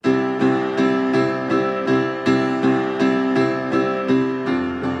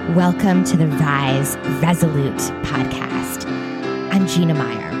Welcome to the Rise Resolute podcast. I'm Gina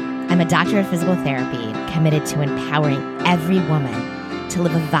Meyer. I'm a doctor of physical therapy committed to empowering every woman to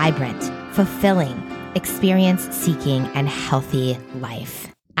live a vibrant, fulfilling, experience-seeking, and healthy life.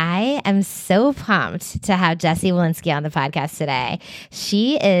 I am so pumped to have Jessie Wolinsky on the podcast today.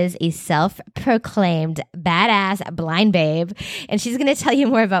 She is a self-proclaimed badass blind babe, and she's going to tell you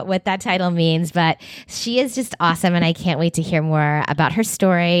more about what that title means, but she is just awesome, and I can't wait to hear more about her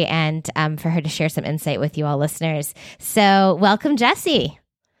story and for her to share some insight with you all listeners. So welcome, Jessie.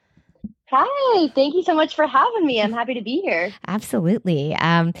 Hi, thank you so much for having me. I'm happy to be here. Absolutely.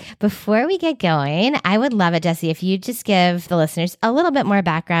 Before we get going, I would love it, Jessie, if you just give the listeners a little bit more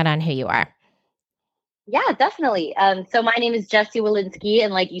background on who you are. Yeah, definitely. So my name is Jessie Wolinsky,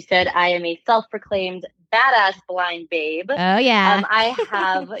 and like you said, I am a self-proclaimed badass blind babe. Oh, yeah. I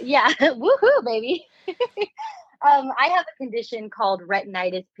have, woohoo, baby. I have a condition called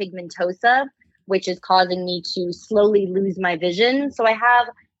retinitis pigmentosa, which is causing me to slowly lose my vision. So I have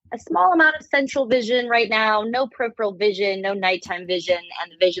a small amount of central vision right now, no peripheral vision, no nighttime vision, and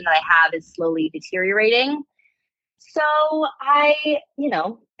the vision that I have is slowly deteriorating. So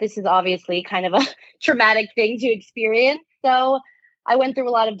this is obviously kind of a traumatic thing to experience. So I went through a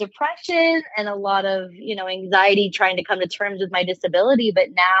lot of depression and a lot of, anxiety trying to come to terms with my disability. But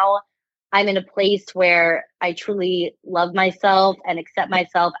now I'm in a place where I truly love myself and accept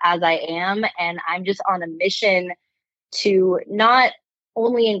myself as I am. And I'm just on a mission to not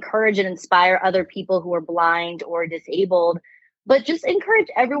only encourage and inspire other people who are blind or disabled, but just encourage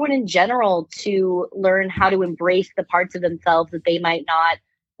everyone in general to learn how to embrace the parts of themselves that they might not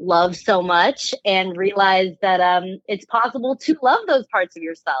love so much and realize that it's possible to love those parts of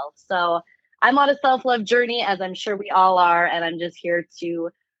yourself. So I'm on a self-love journey, as I'm sure we all are, and I'm just here to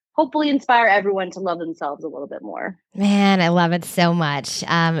hopefully inspire everyone to love themselves a little bit more. Man, I love it so much.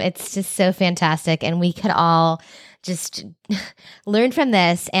 It's just so fantastic, and we could all just learn from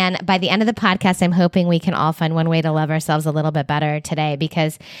this. And by the end of the podcast, I'm hoping we can all find one way to love ourselves a little bit better today,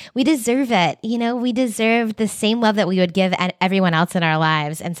 because we deserve it. We deserve the same love that we would give everyone else in our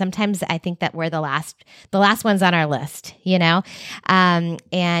lives. And sometimes I think that we're the last ones on our list, and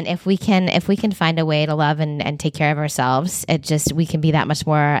if we can find a way to love and take care of ourselves, we can be that much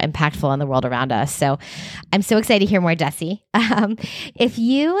more impactful in the world around us. So I'm so excited to hear more, Jessie. If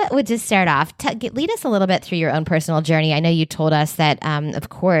you would just start off, lead us a little bit through your own personal journey. I know you told us that, of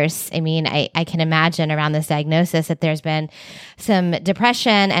course, I can imagine around this diagnosis that there's been some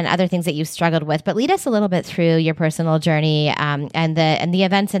depression and other things that you've struggled with, but lead us a little bit through your personal journey and the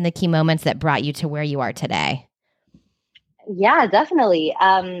events and the key moments that brought you to where you are today. Yeah, definitely.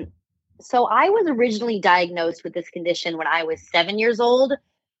 So I was originally diagnosed with this condition when I was 7 years old.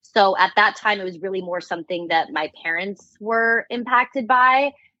 So at that time, it was really more something that my parents were impacted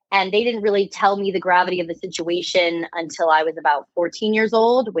by. And they didn't really tell me the gravity of the situation until I was about 14 years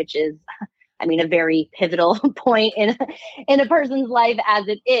old, which is, a very pivotal point in a person's life as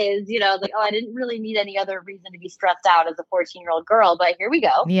it is. I didn't really need any other reason to be stressed out as a 14-year-old girl, but here we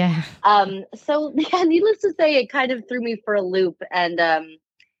go. Yeah. So needless to say, it kind of threw me for a loop. And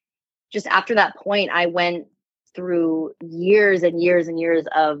just after that point, I went through years and years and years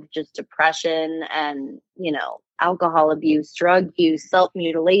of just depression and, alcohol abuse, drug use,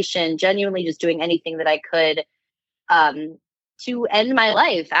 self-mutilation, genuinely just doing anything that I could to end my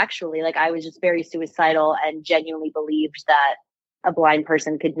life, actually. I was just very suicidal and genuinely believed that a blind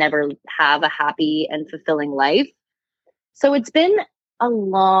person could never have a happy and fulfilling life. So it's been a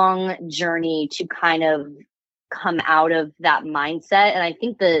long journey to kind of come out of that mindset. And I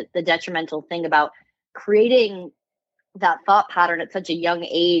think the detrimental thing about creating that thought pattern at such a young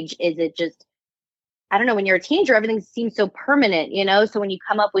age is it just, I don't know, when you're a teenager, everything seems so permanent, So when you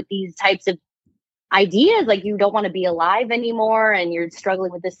come up with these types of ideas, you don't want to be alive anymore and you're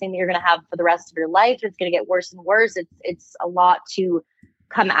struggling with this thing that you're going to have for the rest of your life, it's going to get worse and worse. It's a lot to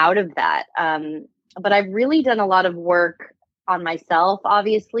come out of that. But I've really done a lot of work on myself,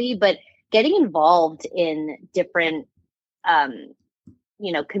 obviously, but getting involved in different,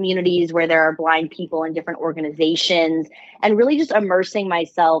 communities where there are blind people in different organizations, and really just immersing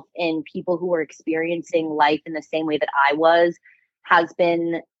myself in people who are experiencing life in the same way that I was, has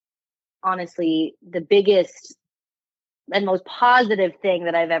been honestly the biggest and most positive thing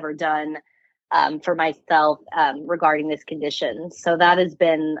that I've ever done for myself regarding this condition. So that has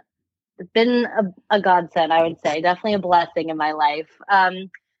been a godsend, I would say, definitely a blessing in my life.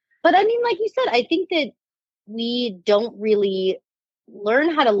 But like you said, I think that we don't really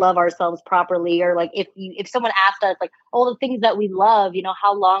learn how to love ourselves properly, or if someone asked us all the things that we love,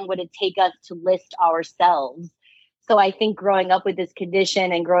 how long would it take us to list ourselves? So I think growing up with this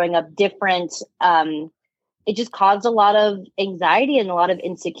condition and growing up different, it just caused a lot of anxiety and a lot of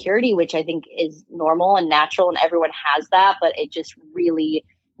insecurity, which I think is normal and natural, and everyone has that. But it just really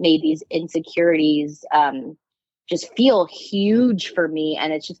made these insecurities just feel huge for me.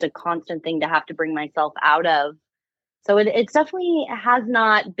 And it's just a constant thing to have to bring myself out of. So it definitely has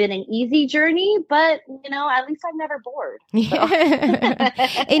not been an easy journey, but at least I'm never bored. So.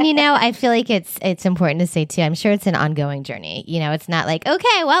 And I feel like it's important to say too, I'm sure it's an ongoing journey. It's not like,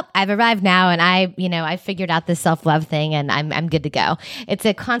 okay, well, I've arrived now and I figured out this self-love thing and I'm good to go. It's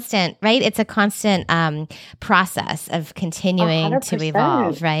a constant, right? It's a constant process of continuing 100%. to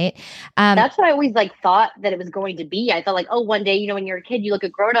evolve, right? That's what I always thought that it was going to be. I thought one day, when you're a kid, you look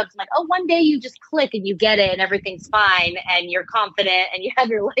at grown-ups and one day you just click and you get it and everything's fine. And you're confident and you have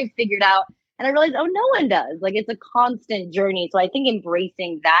your life figured out. And I realized, no one does. It's a constant journey. So I think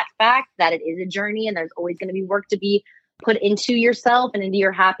embracing that fact that it is a journey and there's always going to be work to be put into yourself and into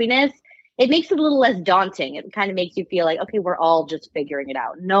your happiness, it makes it a little less daunting. It kind of makes you feel okay, we're all just figuring it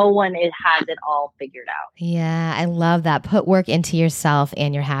out. No one has it all figured out. Yeah, I love that. Put work into yourself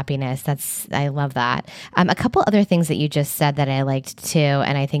and your happiness. I love that. A couple other things that you just said that I liked too,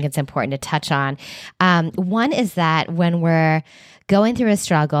 and I think it's important to touch on. One is that when we're going through a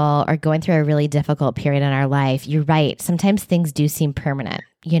struggle or going through a really difficult period in our life, you're right. Sometimes things do seem permanent.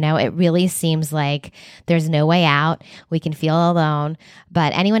 It really seems like there's no way out. We can feel alone.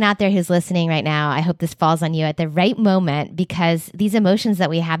 But anyone out there who's listening right now, I hope this falls on you at the right moment, because these emotions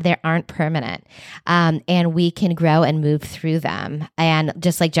that we have there aren't permanent. And we can grow and move through them. And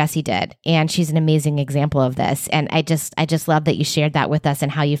just like Jessie did. And she's an amazing example of this. And I just love that you shared that with us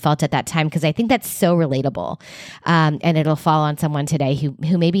and how you felt at that time, because I think that's so relatable. And it'll fall on someone today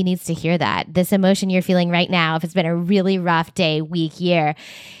who maybe needs to hear that. This emotion you're feeling right now, if it's been a really rough day, week, year,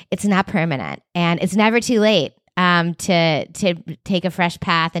 it's not permanent, and it's never too late to take a fresh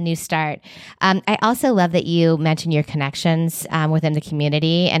path, a new start. I also love that you mentioned your connections within the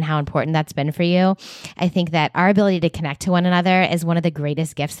community and how important that's been for you. I think that our ability to connect to one another is one of the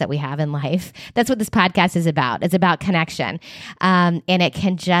greatest gifts that we have in life. That's what this podcast is about. It's about connection, and it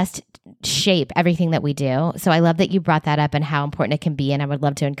can just shape everything that we do. So I love that you brought that up and how important it can be. And I would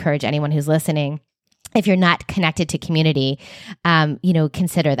love to encourage anyone who's listening, if you're not connected to community,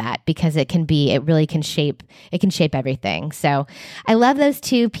 consider that, because it really can shape everything. So I love those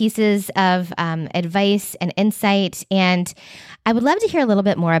two pieces of advice and insight. And I would love to hear a little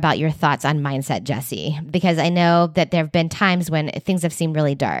bit more about your thoughts on mindset, Jessie, because I know that there have been times when things have seemed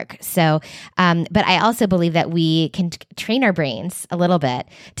really dark. So, but I also believe that we can train our brains a little bit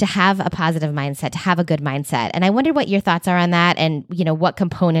to have a positive mindset, to have a good mindset. And I wonder what your thoughts are on that, and what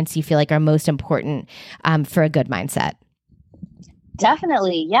components you feel like are most important for a good mindset.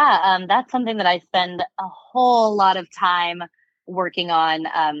 Definitely. Yeah. That's something that I spend a whole lot of time working on.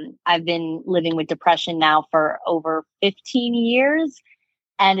 I've been living with depression now for over 15 years,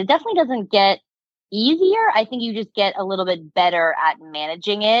 and it definitely doesn't get easier. I think you just get a little bit better at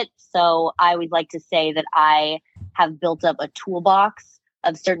managing it. So I always like to say that I have built up a toolbox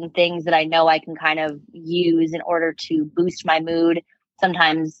of certain things that I know I can kind of use in order to boost my mood,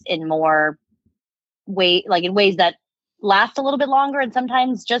 sometimes in more in ways that last a little bit longer, and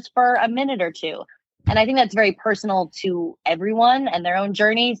sometimes just for a minute or two. And I think that's very personal to everyone and their own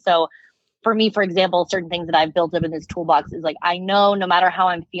journey. So for me, for example, certain things that I've built up in this toolbox is I know no matter how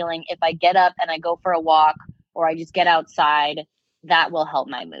I'm feeling, if I get up and I go for a walk or I just get outside, that will help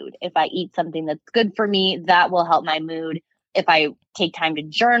my mood. If I eat something that's good for me, that will help my mood. If I take time to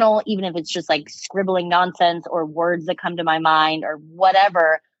journal, even if it's just scribbling nonsense or words that come to my mind or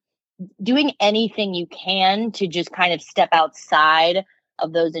whatever, doing anything you can to just kind of step outside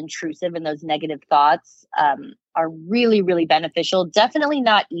of those intrusive and those negative thoughts are really, really beneficial. Definitely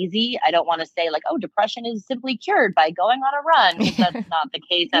not easy. I don't want to say depression is simply cured by going on a run, because that's not the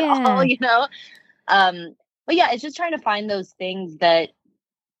case at all, But yeah, it's just trying to find those things that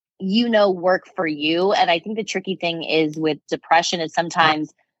work for you. And I think the tricky thing is with depression is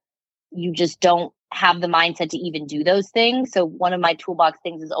sometimes you just don't have the mindset to even do those things. So one of my toolbox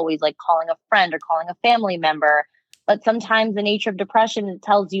things is always calling a friend or calling a family member. But sometimes the nature of depression, it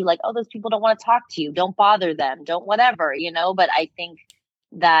tells you oh, those people don't want to talk to you. Don't bother them. Don't whatever, But I think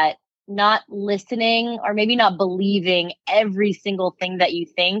that not listening, or maybe not believing every single thing that you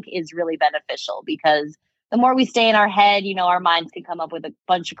think, is really beneficial, because the more we stay in our head, our minds can come up with a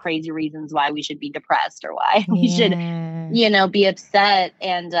bunch of crazy reasons why we should be depressed or why we should, be upset.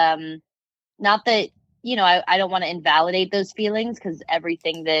 And not that, I don't want to invalidate those feelings, because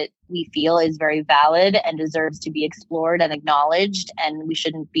everything that we feel is very valid and deserves to be explored and acknowledged. And we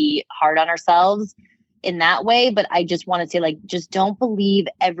shouldn't be hard on ourselves. in that way, but I just want to say, like, just don't believe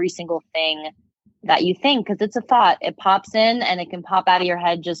every single thing that you think, because it's a thought. It pops in and it can pop out of your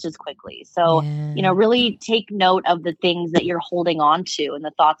head just as quickly. So, Yeah. really take note of the things that you're holding on to and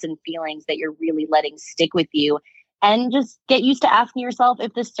the thoughts and feelings that you're really letting stick with you. And just get used to asking yourself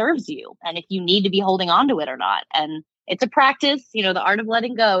if this serves you and if you need to be holding on to it or not. And it's a practice, the art of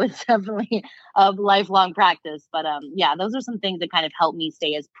letting go is definitely a lifelong practice. But yeah, those are some things that kind of help me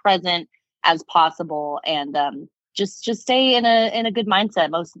stay as present as possible, and just stay in a good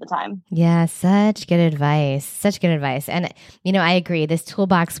mindset most of the time. Yeah, such good advice. Such good advice. And I agree. This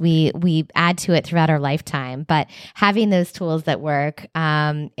toolbox we add to it throughout our lifetime, but having those tools that work,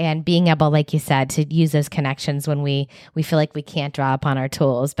 and being able, like you said, to use those connections when we feel like we can't draw upon our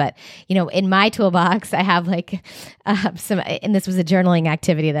tools. But in my toolbox, I have like some, and this was a journaling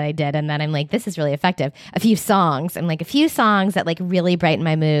activity that I did, and then I'm like, this is really effective. A few songs, and like a few songs that like really brighten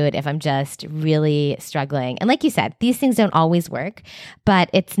my mood if I'm just really struggling. And like you said, these things don't always work, but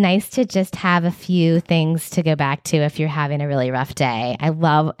it's nice to just have a few things to go back to if you're having a really rough day. I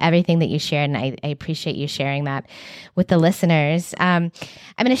love everything that you shared, and I appreciate you sharing that with the listeners. I'm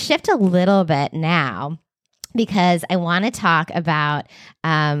going to shift a little bit now, because I want to talk about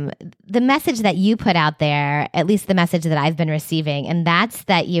the message that you put out there, at least the message that I've been receiving, and that's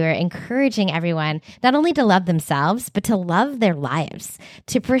that you're encouraging everyone not only to love themselves, but to love their lives,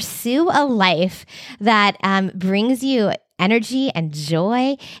 to pursue a life that brings you energy and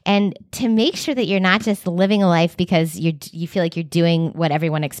joy, and to make sure that you're not just living a life because you feel like you're doing what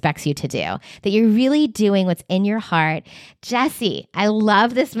everyone expects you to do, that you're really doing what's in your heart. Jessie, I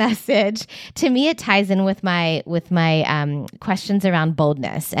love this message. To me, it ties in with my questions around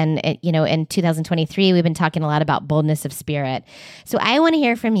boldness. And in 2023, we've been talking a lot about boldness of spirit. So I want to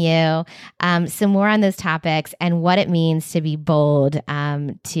hear from you some more on those topics and what it means to be bold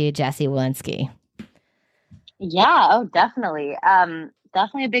to Jessie Wolinsky. Yeah, oh, definitely.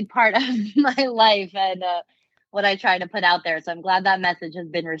 Definitely a big part of my life and what I try to put out there. So I'm glad that message has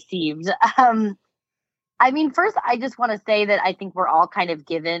been received. First, I just want to say that I think we're all kind of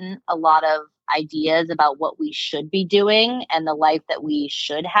given a lot of ideas about what we should be doing and the life that we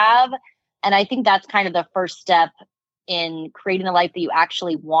should have. And I think that's kind of the first step in creating the life that you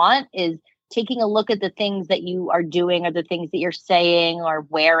actually want, is taking a look at the things that you are doing or the things that you're saying or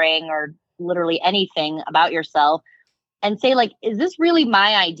wearing or literally anything about yourself, and say, like, is this really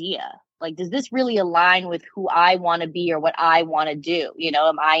my idea? Like, does this really align with who I want to be or what I want to do?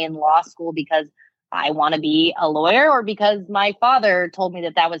 Am I in law school because I want to be a lawyer, or because my father told me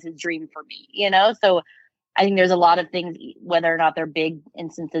that that was his dream for me? So I think there's a lot of things, whether or not they're big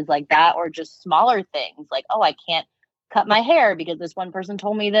instances like that, or just smaller things like, oh, I can't cut my hair because this one person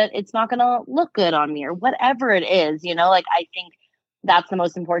told me that it's not going to look good on me, or whatever it is. Like, I think that's the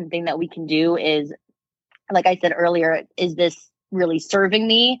most important thing that we can do is, like I said earlier, is this really serving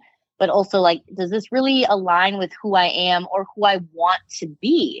me? But also, like, does this really align with who I am or who I want to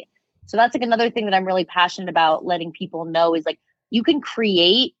be? So that's like another thing that I'm really passionate about letting people know is, like, you can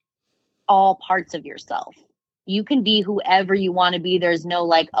create all parts of yourself. You can be whoever you want to be. There's no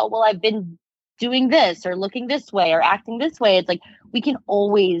like, oh, well, I've been doing this or looking this way or acting this way. It's like, we can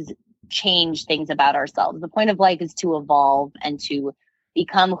always change things about ourselves. The point of life is to evolve and to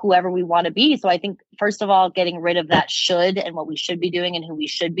become whoever we want to be. So I think, first of all, getting rid of that should and what we should be doing and who we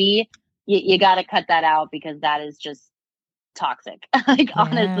should be, you got to cut that out, because that is just toxic. Like, Yeah.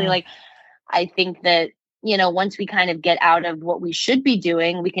 honestly, like, I think that, once we kind of get out of what we should be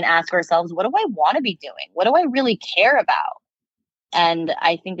doing, we can ask ourselves, what do I want to be doing? What do I really care about? And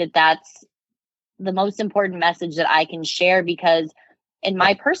I think that that's the most important message that I can share, because in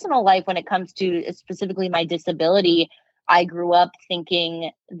my personal life, when it comes to specifically my disability, I grew up thinking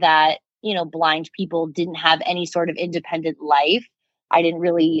that, blind people didn't have any sort of independent life. I didn't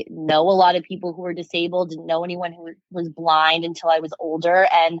really know a lot of people who were disabled, didn't know anyone who was blind until I was older.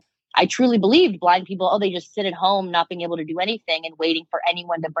 And I truly believed blind people, oh, they just sit at home, not being able to do anything and waiting for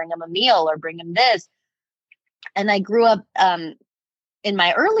anyone to bring them a meal or bring them this. And I grew up in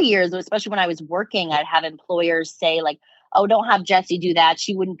my early years, especially when I was working, I'd have employers say, like, oh, don't have Jessie do that.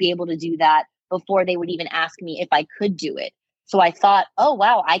 She wouldn't be able to do that, before they would even ask me if I could do it. So I thought, oh,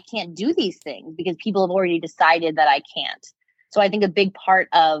 wow, I can't do these things because people have already decided that I can't. So I think a big part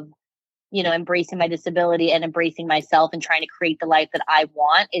of, embracing my disability and embracing myself and trying to create the life that I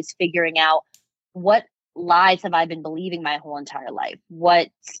want is figuring out, what lies have I been believing my whole entire life? What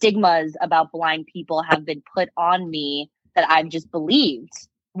stigmas about blind people have been put on me that I've just believed,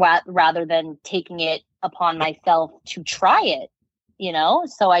 rather than taking it upon myself to try it,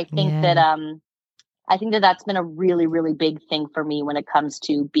 So I think that that's been a really, really big thing for me when it comes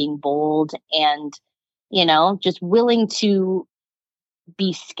to being bold and just willing to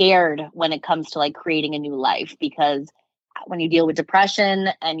be scared when it comes to like creating a new life, because when you deal with depression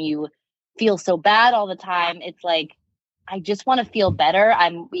and you feel so bad all the time, it's like, I just want to feel better.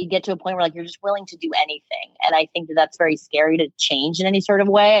 We get to a point where like you're just willing to do anything. And I think that that's very scary to change in any sort of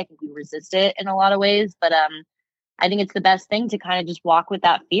way. I think we resist it in a lot of ways, but I think it's the best thing to kind of just walk with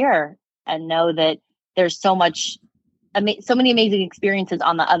that fear and know that there's so many amazing experiences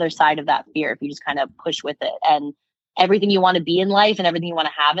on the other side of that fear if you just kind of push with it. And everything you want to be in life and everything you want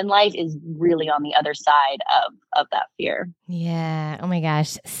to have in life is really on the other side of that fear. Yeah. Oh my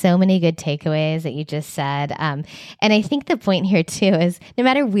gosh. So many good takeaways that you just said. And I think the point here too is no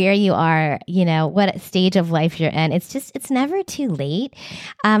matter where you are, what stage of life you're in, it's never too late.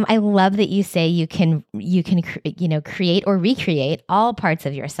 I love that you say you can, create or recreate all parts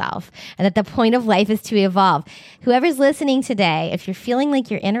of yourself, and that the point of life is to evolve. Whoever's listening today, if you're feeling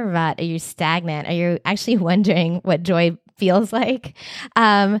like you're in a rut or you're stagnant or you're actually wondering what joy feels like,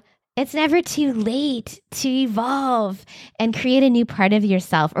 it's never too late to evolve and create a new part of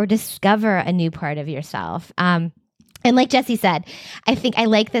yourself or discover a new part of yourself. And like Jessie said, I think I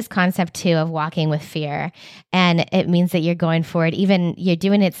like this concept too of walking with fear. And it means that you're going for it, even you're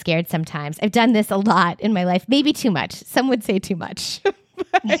doing it scared sometimes. I've done this a lot in my life, maybe too much. Some would say too much.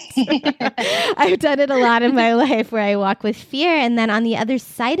 I've done it a lot in my life where I walk with fear. And then on the other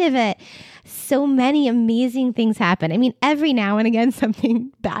side of it, so many amazing things happen. I mean, every now and again,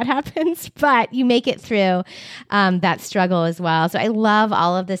 something bad happens, but you make it through that struggle as well. So I love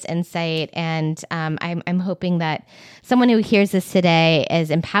all of this insight. And I'm hoping that someone who hears this today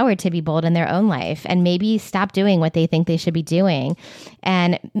is empowered to be bold in their own life and maybe stop doing what they think they should be doing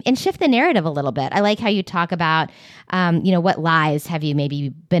and shift the narrative a little bit. I like how you talk about, what lies have you maybe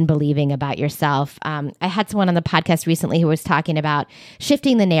been believing about yourself? I had someone on the podcast recently who was talking about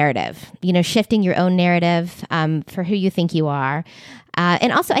shifting the narrative, shifting your own narrative for who you think you are.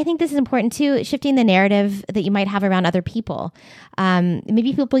 And also, I think this is important too, shifting the narrative that you might have around other people,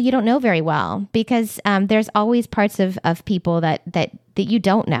 maybe people you don't know very well, because there's always parts of people that you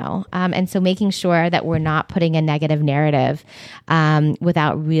don't know. And so making sure that we're not putting a negative narrative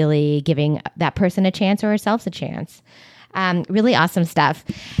without really giving that person a chance or ourselves a chance. Really awesome stuff.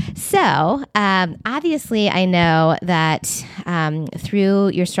 So obviously, I know that through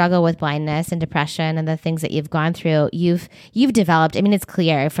your struggle with blindness and depression and the things that you've gone through, you've developed, I mean, it's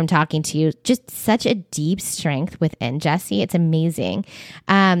clear from talking to you, just such a deep strength within, Jessie. It's amazing.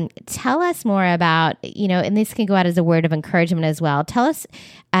 Tell us more about, and this can go out as a word of encouragement as well. Tell us,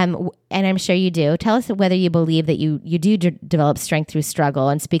 and I'm sure you do, tell us whether you believe that you do develop strength through struggle,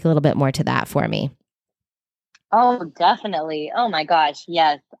 and speak a little bit more to that for me. Oh, definitely. Oh my gosh.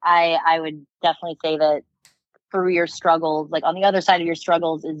 Yes. I would definitely say that through your struggles, like on the other side of your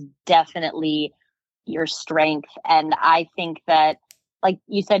struggles is definitely your strength. And I think that, like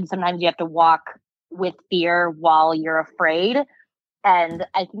you said, sometimes you have to walk with fear while you're afraid. And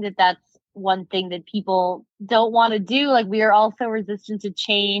I think that that's one thing that people don't want to do. Like, we are all so resistant to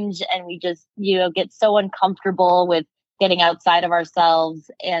change, and we just, get so uncomfortable with getting outside of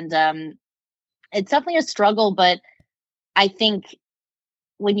ourselves. And, it's definitely a struggle, but I think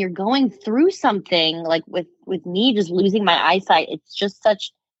when you're going through something like with me just losing my eyesight, it's just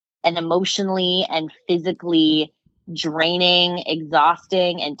such an emotionally and physically draining,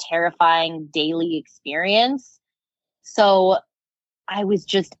 exhausting, and terrifying daily experience. So I was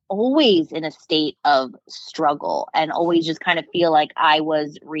just always in a state of struggle and always just kind of feel like I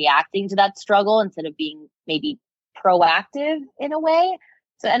was reacting to that struggle instead of being maybe proactive in a way.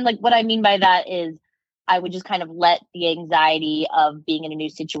 So, and like what I mean by that is I would just kind of let the anxiety of being in a new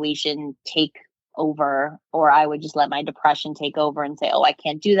situation take over, or I would just let my depression take over and say, oh, I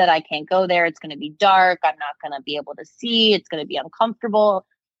can't do that. I can't go there. It's going to be dark. I'm not going to be able to see. It's going to be uncomfortable.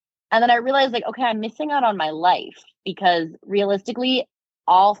 And then I realized, like, okay, I'm missing out on my life, because realistically,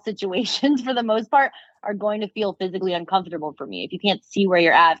 all situations for the most part are going to feel physically uncomfortable for me. If you can't see where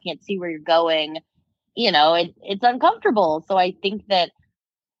you're at, if you can't see where you're going, it's uncomfortable. So I think that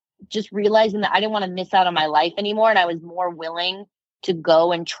just realizing that I didn't want to miss out on my life anymore, and I was more willing to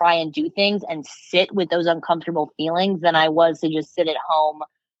go and try and do things and sit with those uncomfortable feelings than I was to just sit at home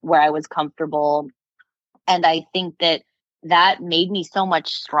where I was comfortable. And I think that made me so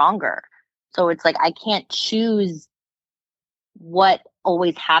much stronger. So it's like, I can't choose what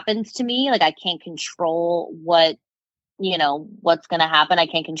always happens to me. Like, I can't control what's going to happen. I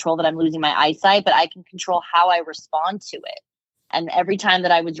can't control that I'm losing my eyesight, but I can control how I respond to it. And every time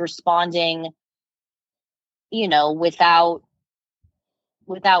that I was responding, without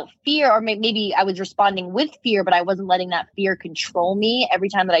fear, or maybe I was responding with fear, but I wasn't letting that fear control me. Every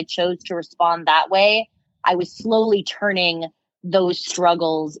time that I chose to respond that way, I was slowly turning those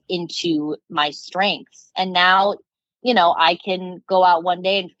struggles into my strengths. And now, I can go out one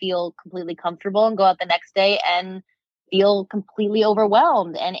day and feel completely comfortable and go out the next day and feel completely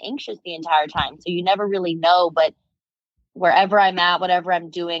overwhelmed and anxious the entire time. So you never really know, but wherever I'm at, whatever I'm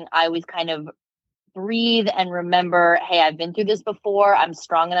doing, I always kind of breathe and remember, hey, I've been through this before. I'm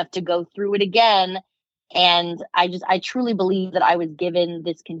strong enough to go through it again. And I truly believe that I was given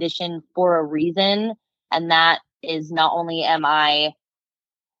this condition for a reason. And that is, not only am I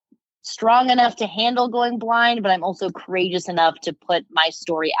strong enough to handle going blind, but I'm also courageous enough to put my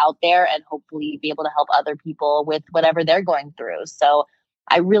story out there and hopefully be able to help other people with whatever they're going through. So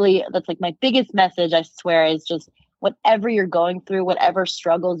that's like my biggest message, I swear, is just whatever you're going through, whatever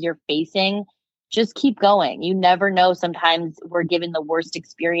struggles you're facing, just keep going. You never know. Sometimes we're given the worst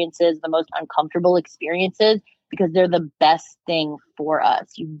experiences, the most uncomfortable experiences, because they're the best thing for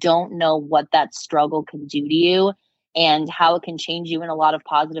us. You don't know what that struggle can do to you and how it can change you in a lot of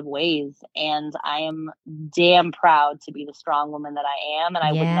positive ways. And I am damn proud to be the strong woman that I am. And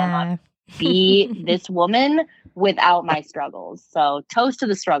I would not be this woman without my struggles. So toast to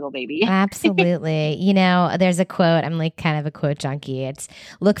the struggle, baby. Absolutely. There's a quote, I'm like kind of a quote junkie. It's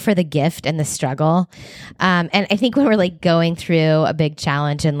look for the gift in the struggle. And I think when we're like going through a big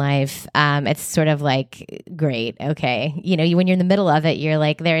challenge in life, it's sort of like, great. Okay. When you're in the middle of it, you're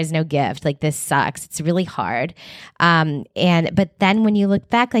like, there is no gift. Like, this sucks. It's really hard. But then when you look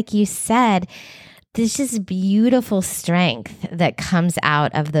back, like you said, there's just beautiful strength that comes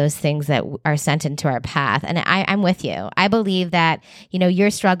out of those things that are sent into our path. And I'm with you. I believe that, your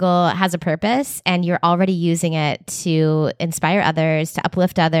struggle has a purpose and you're already using it to inspire others, to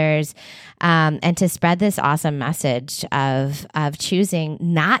uplift others, and to spread this awesome message of choosing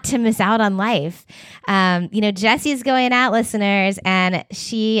not to miss out on life. Jessie's going out, listeners, and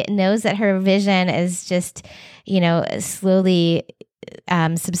she knows that her vision is just, slowly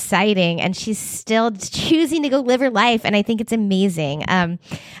subsiding, and she's still choosing to go live her life. And I think it's amazing. I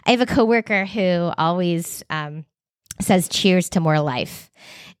have a coworker who always says cheers to more life.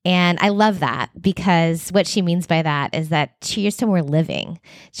 And I love that, because what she means by that is that cheers to more living.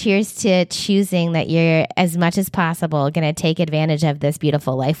 Cheers to choosing that you're, as much as possible, going to take advantage of this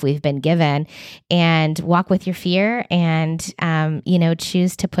beautiful life we've been given and walk with your fear and,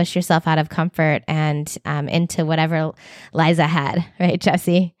 choose to push yourself out of comfort and into whatever lies ahead. Right,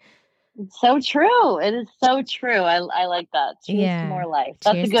 Jessie? It's so true. It is so true. I like that. Cheers to more life.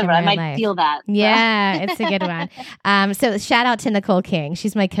 That's a good one. I might steal that. So. Yeah, it's a good one. So shout out to Nicole King.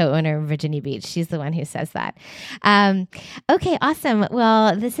 She's my co-owner of Virginia Beach. She's the one who says that. Okay, awesome.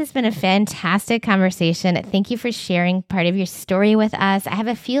 Well, this has been a fantastic conversation. Thank you for sharing part of your story with us. I have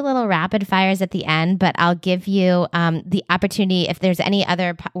a few little rapid fires at the end, but I'll give you the opportunity if there's any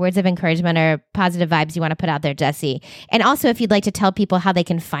other words of encouragement or positive vibes you want to put out there, Jessie. And also, if you'd like to tell people how they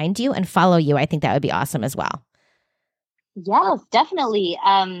can find you and follow you, I think that would be awesome as well. Yes, definitely. So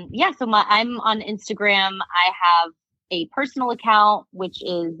I'm on Instagram. I have a personal account, which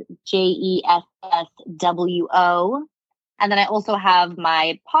is JESSWO. And then I also have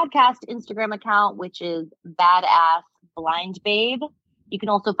my podcast Instagram account, which is Badass Blind Babe. You can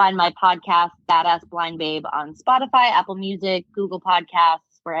also find my podcast, Badass Blind Babe, on Spotify, Apple Music, Google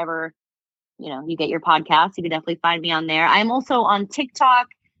Podcasts, wherever, you get your podcasts. You can definitely find me on there. I'm also on TikTok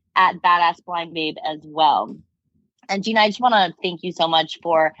at Badass Blind Babe as well. And Gina, I just want to thank you so much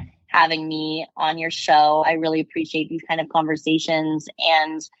for having me on your show. I really appreciate these kind of conversations.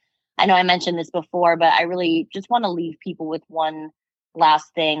 And I know I mentioned this before, but I really just want to leave people with one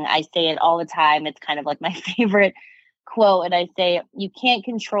last thing. I say it all the time. It's kind of like my favorite quote. And I say, you can't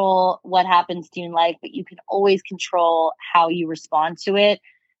control what happens to you in life, but you can always control how you respond to it.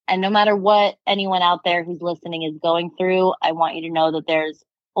 And no matter what anyone out there who's listening is going through, I want you to know that there's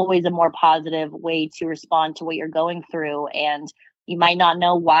always a more positive way to respond to what you're going through. And you might not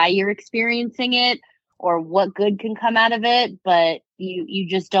know why you're experiencing it or what good can come out of it, but you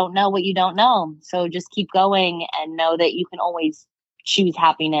just don't know what you don't know. So just keep going and know that you can always choose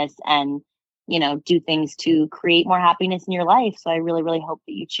happiness and, do things to create more happiness in your life. So I really, really hope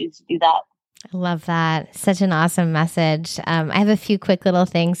that you choose to do that. I love that. Such an awesome message. I have a few quick little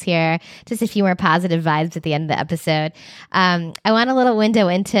things here, just a few more positive vibes at the end of the episode. I want a little window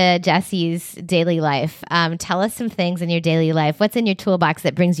into Jessie's daily life. Tell us some things in your daily life. What's in your toolbox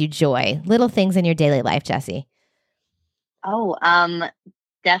that brings you joy? Little things in your daily life, Jessie. Oh,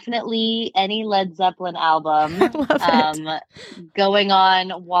 definitely any Led Zeppelin album. I love it. Going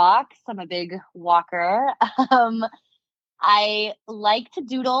on walks. I'm a big walker. I like to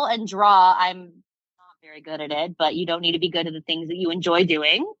doodle and draw. I'm not very good at it, but you don't need to be good at the things that you enjoy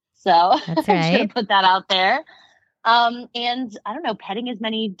doing. So That's I'm just going right. to put that out there. And I don't know, petting as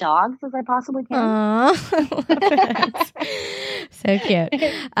many dogs as I possibly can. Aw, so cute.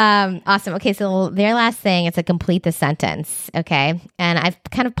 Awesome. Okay, so their last thing, it's a complete the sentence. Okay, and I've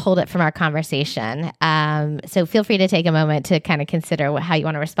kind of pulled it from our conversation. So feel free to take a moment to kind of consider how you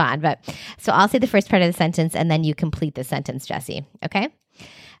want to respond. But so I'll say the first part of the sentence, and then you complete the sentence, Jessie. Okay.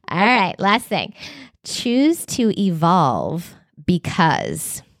 All right. Last thing. Choose to evolve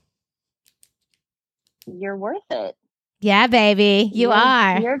because. You're worth it. Yeah, baby,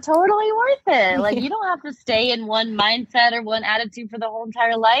 are. You're totally worth it. Like, you don't have to stay in one mindset or one attitude for the whole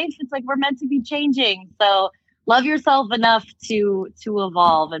entire life. It's like we're meant to be changing. So love yourself enough to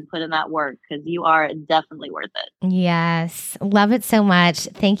evolve and put in that work, because you are definitely worth it. Yes. Love it so much.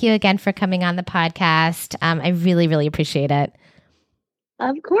 Thank you again for coming on the podcast. I really, really appreciate it.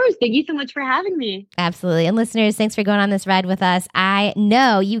 Of course. Thank you so much for having me. Absolutely. And listeners, thanks for going on this ride with us. I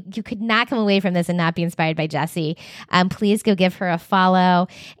know you could not come away from this and not be inspired by Jessie. Please go give her a follow.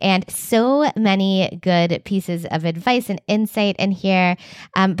 And so many good pieces of advice and insight in here.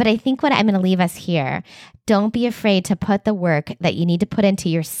 But I think what I'm going to leave us here, don't be afraid to put the work that you need to put into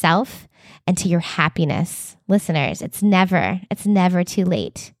yourself and to your happiness. Listeners, it's never too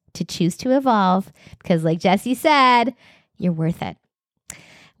late to choose to evolve, because like Jessie said, you're worth it.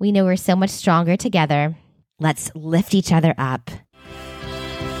 We know we're so much stronger together. Let's lift each other up.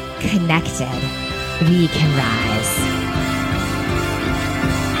 Connected, we can rise.